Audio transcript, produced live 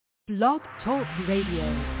Blog Talk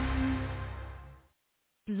Radio.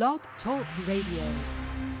 Blog Talk Radio.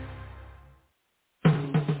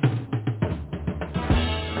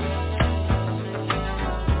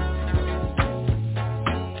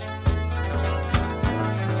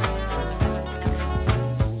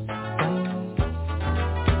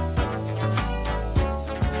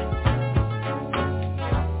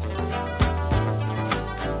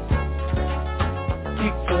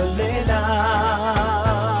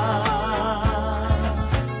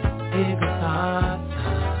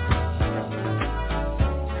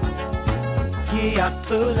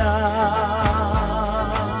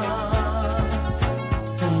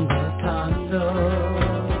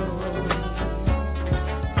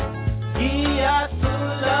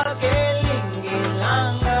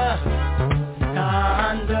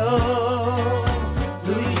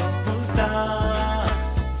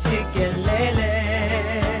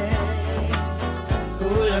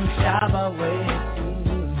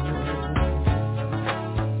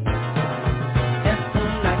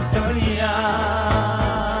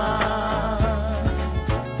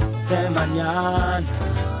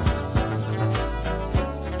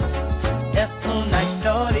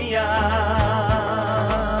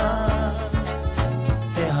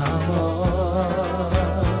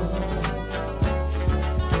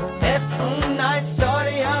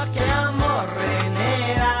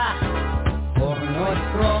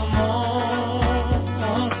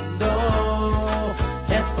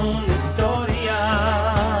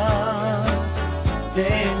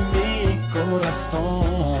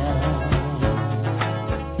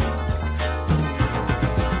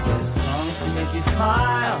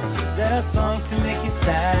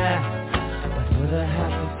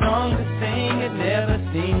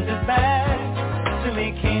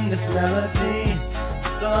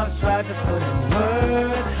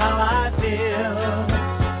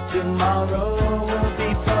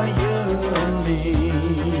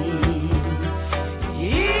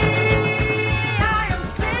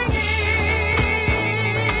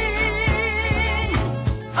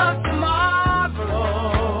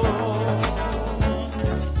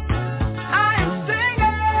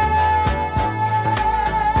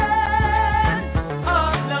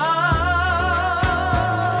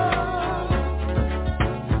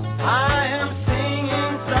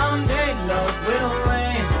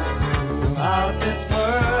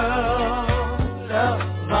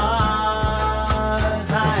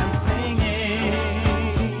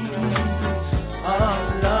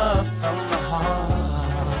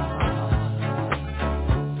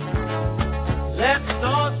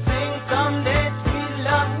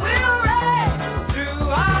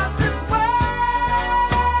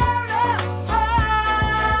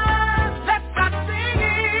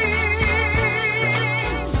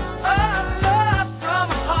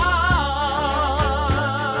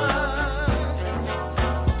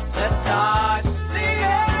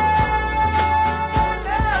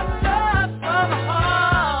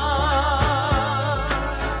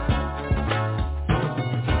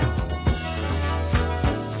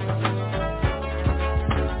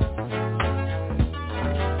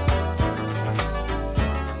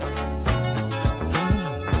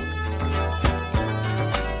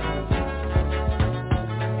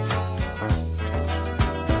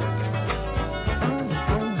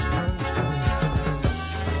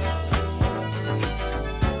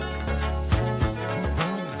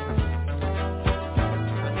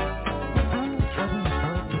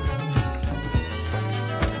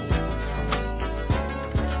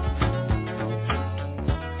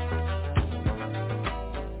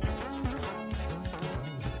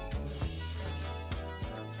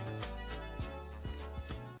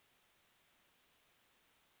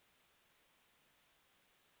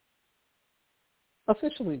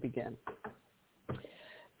 Officially begin.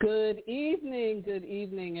 Good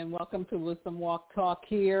evening, and welcome to Wisdom Walk Talk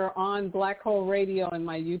here on Black Hole Radio and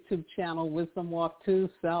my YouTube channel, Wisdom Walk 2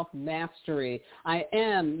 Self-Mastery. I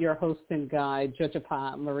am your host and guide,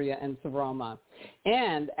 Jojopah Maria Nsoroma.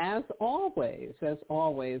 And as always,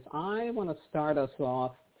 I want to start us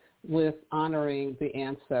off with honoring the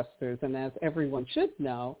ancestors. And as everyone should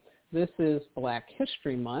know, this is Black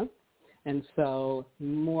History Month. And so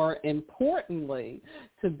more importantly,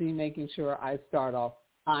 to be making sure I start off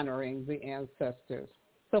honoring the ancestors.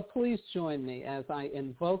 So please join me as I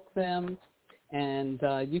invoke them. And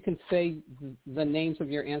you can say the names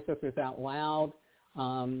of your ancestors out loud.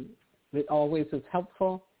 It always is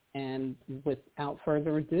helpful. And without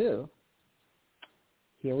further ado,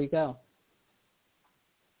 here we go.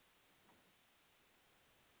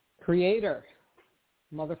 Creator,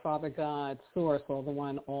 Mother, Father, God, Source, all the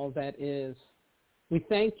one, all that is. We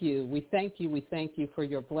thank you. We thank you. We thank you for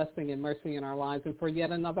your blessing and mercy in our lives and for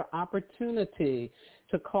yet another opportunity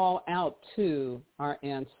to call out to our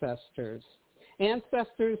ancestors.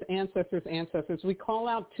 Ancestors, ancestors, ancestors, we call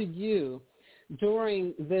out to you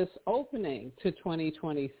during this opening to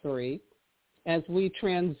 2023 as we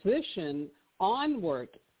transition onward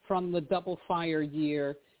from the double fire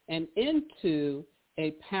year and into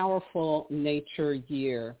a powerful nature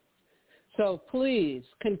year. So please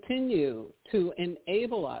continue to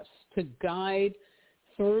enable us to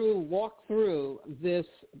walk through this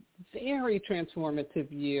very transformative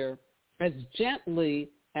year as gently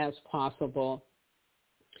as possible.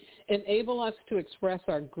 Enable us to express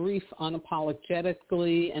our grief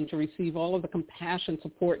unapologetically and to receive all of the compassion,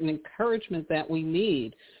 support, and encouragement that we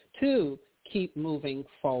need to keep moving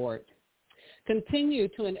forward. Continue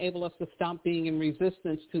to enable us to stop being in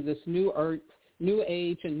resistance to this new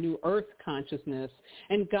age and new earth consciousness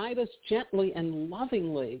and guide us gently and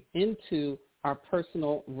lovingly into our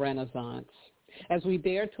personal renaissance. As we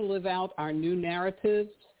dare to live out our new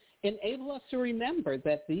narratives, enable us to remember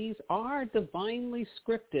that these are divinely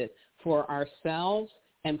scripted for ourselves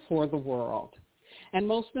and for the world. And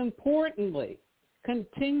most importantly,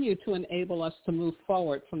 continue to enable us to move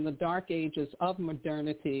forward from the dark ages of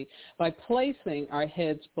modernity by placing our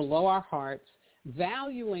heads below our hearts,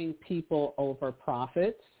 valuing people over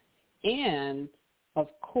profits, and, of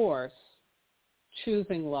course,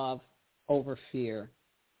 choosing love over fear.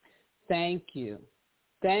 Thank you.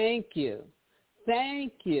 Thank you.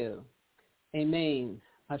 Thank you. Amen.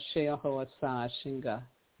 Ashe Ahoasa Shinga.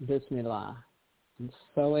 Bismillah. And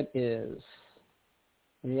so it is.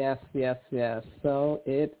 Yes, yes, yes. So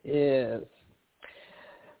it is.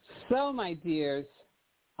 So, my dears,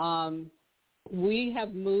 we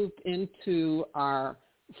have moved into our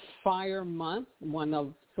fire month, one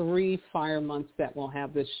of 3 fire months that we'll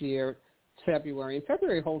have this year, February. And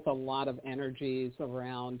February holds a lot of energies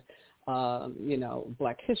around,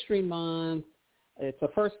 Black History Month. It's the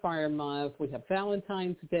first fire month. We have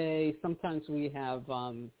Valentine's Day. Sometimes we have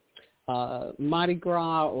Mardi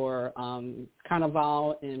Gras or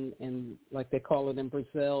Carnival in like they call it in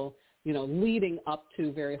Brazil, leading up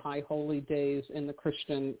to very high holy days in the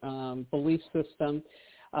Christian belief system.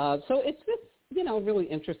 So it's this, really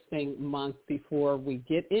interesting month before we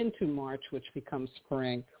get into March, which becomes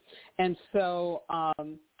spring. And so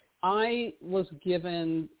I was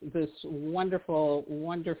given this wonderful,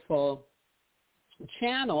 wonderful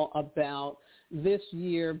channel about this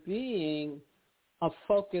year being a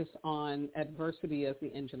focus on adversity as the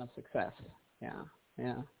engine of success.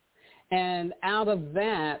 Yeah. And out of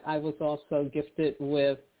that, I was also gifted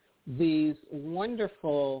with these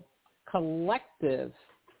wonderful collective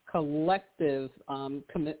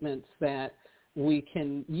commitments that we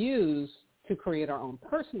can use to create our own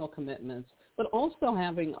personal commitments, but also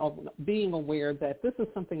being aware that this is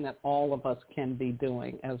something that all of us can be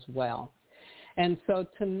doing as well. And so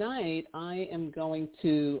tonight I am going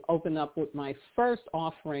to open up with my first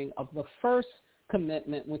offering of the first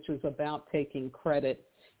commitment, which is about taking credit.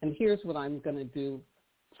 And here's what I'm going to do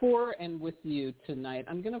for and with you tonight.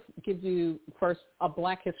 I'm going to give you first a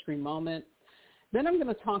Black History moment. Then I'm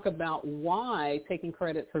going to talk about why taking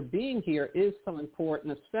credit for being here is so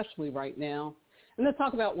important, especially right now. And then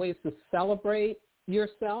talk about ways to celebrate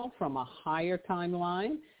yourself from a higher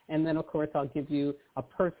timeline. And then, of course, I'll give you a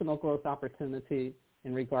personal growth opportunity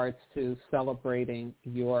in regards to celebrating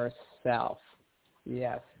yourself.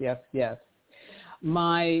 Yes, yes, yes.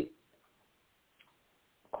 My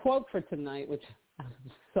quote for tonight, which I'm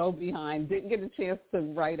so behind, didn't get a chance to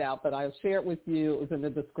write out, but I'll share it with you. It was in the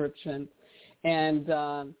description. And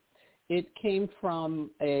it came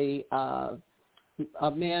from a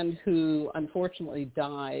man who unfortunately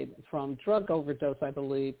died from drug overdose, I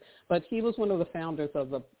believe, but he was one of the founders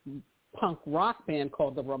of a punk rock band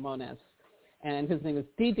called the Ramones, and his name is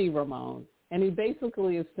D.D. Ramone, and he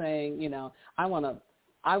basically is saying, I want to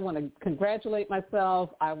congratulate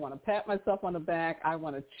myself, I want to pat myself on the back, I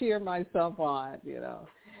want to cheer myself on,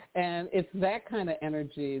 and it's that kind of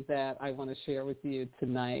energy that I want to share with you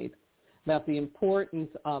tonight about the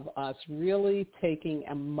importance of us really taking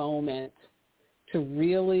a moment to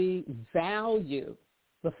really value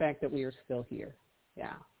the fact that we are still here.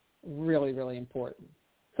 Yeah, really, really important.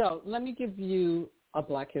 So let me give you a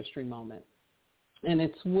Black History moment. And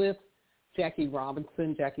it's with Jackie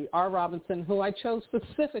R. Robinson, who I chose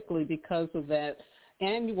specifically because of that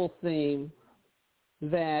annual theme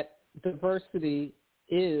that diversity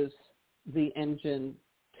is the engine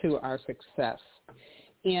to our success.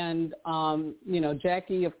 And,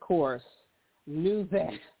 Jackie, of course, knew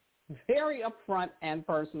that very upfront and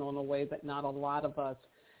personal in a way that not a lot of us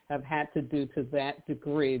have had to do to that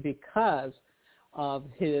degree because of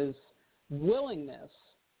his willingness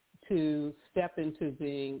to step into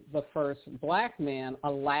being the first black man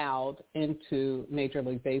allowed into Major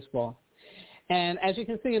League Baseball. And as you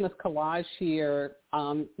can see in this collage here,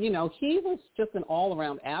 he was just an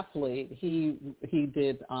all-around athlete. He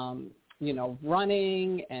did,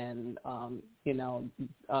 running and,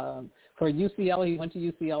 for UCLA, he went to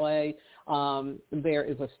UCLA. There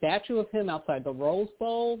is a statue of him outside the Rose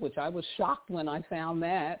Bowl, which I was shocked when I found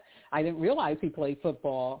that. I didn't realize he played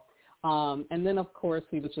football. And then, of course,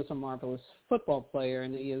 he was just a marvelous football player,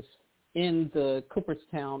 and he is in the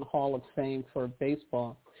Cooperstown Hall of Fame for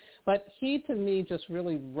baseball. But he, to me, just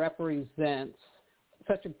really represents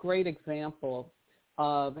such a great example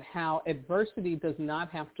of how adversity does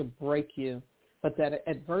not have to break you, but that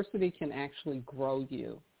adversity can actually grow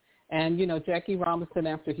you. And, Jackie Robinson,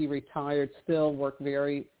 after he retired, still worked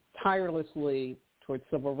very tirelessly towards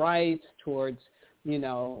civil rights, towards,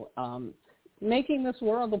 making this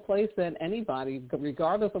world a place that anybody,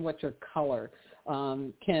 regardless of what your color,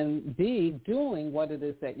 can be doing what it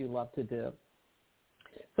is that you love to do.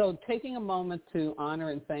 So taking a moment to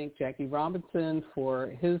honor and thank Jackie Robinson for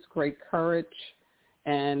his great courage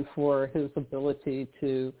and for his ability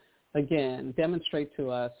to, again, demonstrate to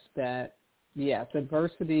us that, yes,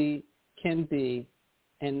 adversity can be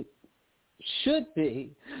and should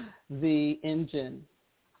be the engine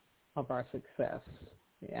of our success.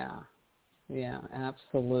 Yeah,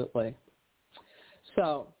 absolutely.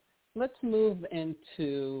 So let's move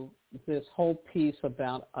into this whole piece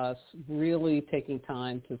about us really taking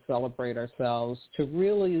time to celebrate ourselves, to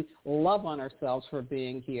really love on ourselves for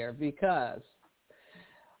being here, because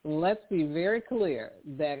let's be very clear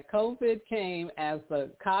that COVID came as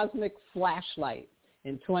the cosmic flashlight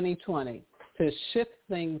in 2020 to shift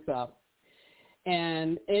things up.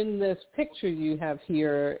 And in this picture you have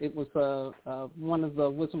here, it was one of the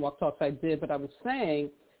Wisdom Walk talks I did, but I was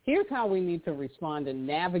saying, here's how we need to respond and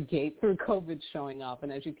navigate through COVID showing up.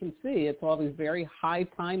 And as you can see, it's all these very high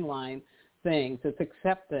timeline things. It's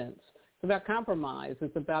acceptance. It's about compromise.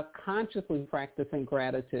 It's about consciously practicing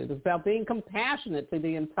gratitude. It's about being compassionate to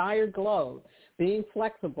the entire globe, being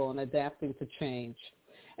flexible and adapting to change.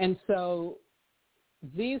 And so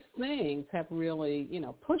these things have really,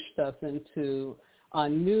 pushed us into a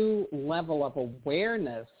new level of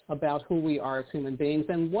awareness about who we are as human beings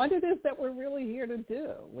and what it is that we're really here to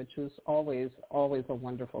do, which is always a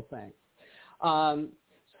wonderful thing.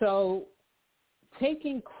 So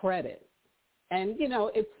taking credit, and,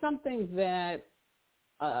 it's something that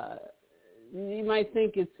you might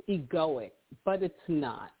think it's egoic, but it's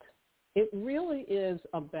not. It really is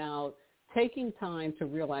about taking time to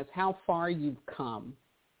realize how far you've come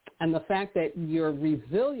and the fact that your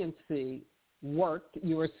resiliency worked,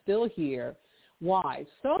 you are still here. Why?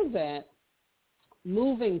 So that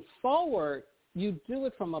moving forward, you do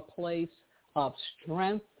it from a place of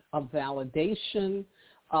strength, of validation,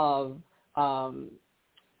 of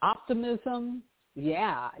optimism.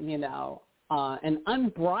 An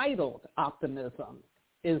unbridled optimism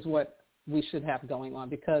is what we should have going on,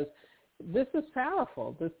 because this is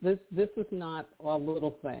powerful. This is not a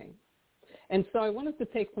little thing. And so I wanted to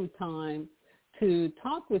take some time to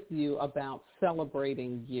talk with you about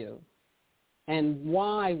celebrating you and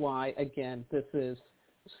why, again, this is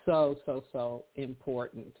so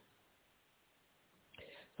important.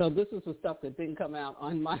 So this is the stuff that didn't come out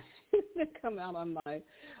on my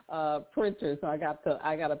printer. So I got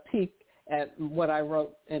to peek at what I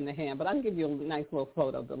wrote in the hand. But I can give you a nice little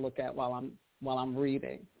photo to look at while I'm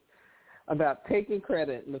reading about taking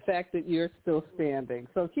credit and the fact that you're still standing.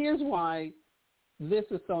 So here's why this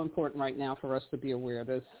is so important right now for us to be aware of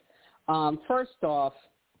this. First off,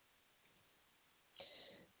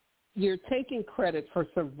 you're taking credit for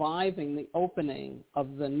surviving the opening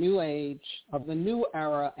of the new age, of the new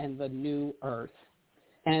era, and the new earth.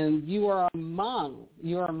 And you are among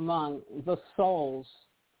the souls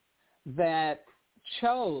that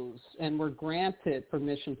chose and were granted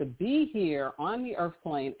permission to be here on the earth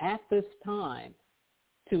plane at this time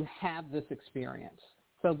to have this experience.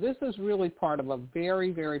 So this is really part of a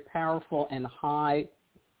very, very powerful and high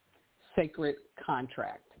sacred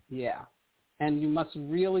contract. Yeah. And you must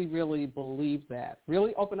really, really believe that.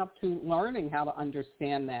 Really open up to learning how to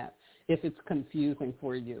understand that if it's confusing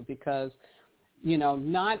for you, because,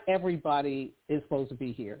 not everybody is supposed to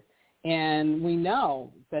be here. And we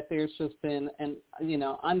know that there's just been an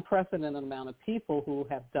unprecedented amount of people who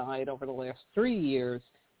have died over the last 3 years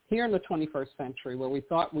here in the 21st century, where we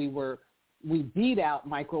thought we beat out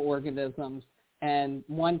microorganisms, and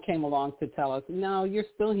one came along to tell us, no, you're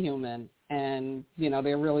still human, and,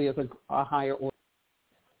 there really is a higher order.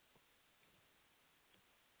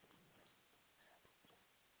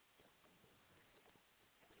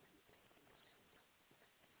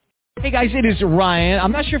 Hey guys, it is Ryan.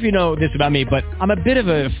 I'm not sure if you know this about me, but I'm a bit of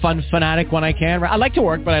a fun fanatic when I can. I like to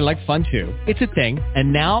work, but I like fun too. It's a thing.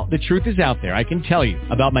 And now the truth is out there. I can tell you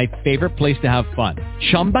about my favorite place to have fun.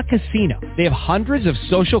 Chumba Casino. They have hundreds of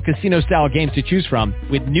social casino style games to choose from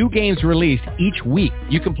with new games released each week.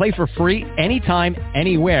 You can play for free anytime,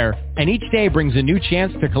 anywhere. And each day brings a new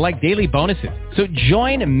chance to collect daily bonuses. So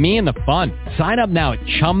join me in the fun. Sign up now at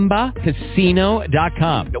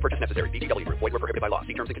ChumbaCasino.com. No purchase necessary. VGW Group. Void where prohibited by law.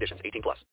 See terms and conditions. 18+.